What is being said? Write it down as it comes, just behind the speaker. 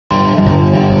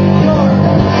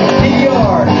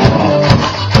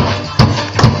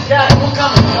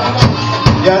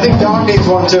needs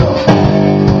one too.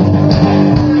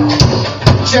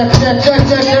 Check,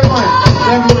 everyone.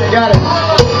 Everyone got it.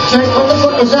 Check, what the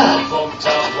fuck was that?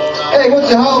 Hey, what's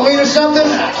the Halloween or something?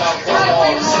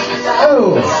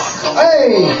 Oh,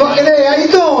 hey, fucking hey, how you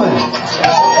doing?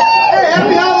 Hey,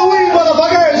 happy Halloween,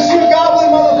 motherfuckers! You goblin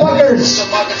motherfuckers!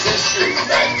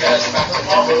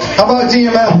 How about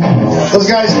DMF? Those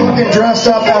guys fucking dressed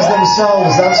up as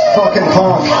themselves. That's fucking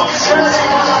punk.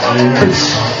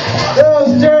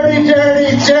 Those dirty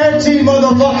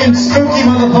motherfucking spooky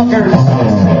motherfuckers.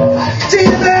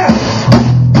 DMF!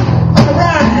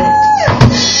 Alright!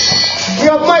 We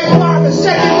got Mike Mark, the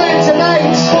second win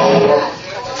tonight.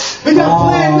 We got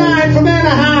Plan 9 from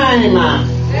Anaheim.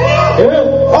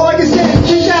 All I can say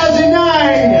is 2009.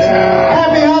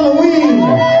 Happy Halloween.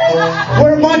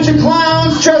 We're a bunch of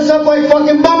clowns dressed up like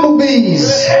fucking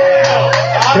bumblebees.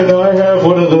 Can I have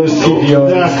one of those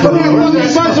PBRs? We're gonna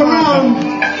buzz around.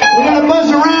 We're gonna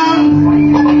buzz around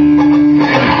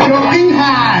your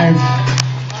beehive.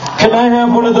 Can I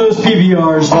have one of those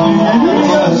PBRs?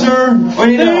 Yes, sir.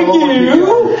 Thank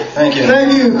you. Thank you.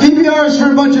 Thank you. PBRs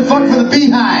for a bunch of fun for the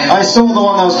beehive. I stole the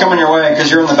one that was coming your way because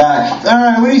you're in the back. All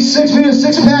right, we need 6 minutes,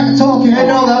 6 pack of talking. Hey,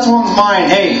 no, that's one's mine.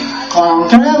 Hey, clown.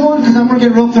 Can I have one? Because I'm going to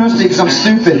get real thirsty because I'm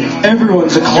stupid.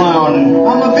 Everyone's a clown.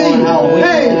 I'm a bee.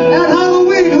 Hey, on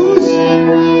Halloween,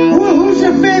 who's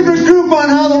your favorite group on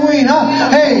Halloween, huh?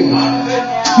 Hey,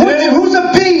 who's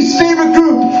a bee's favorite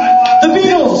group? The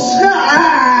Beatles.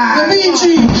 The Bee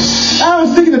Gees. I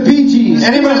was thinking the Bee Gees.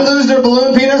 Anybody lose their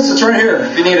balloon penis? It's right here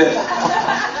if you need it.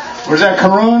 Where's that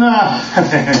Corona?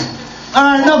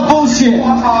 Alright, enough bullshit.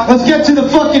 Let's get to the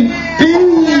fucking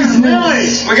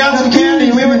business. We got some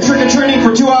candy. We went trick-or-treating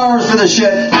for 2 hours for this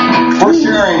shit. We're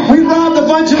sharing. We robbed a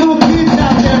bunch of little kids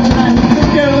out there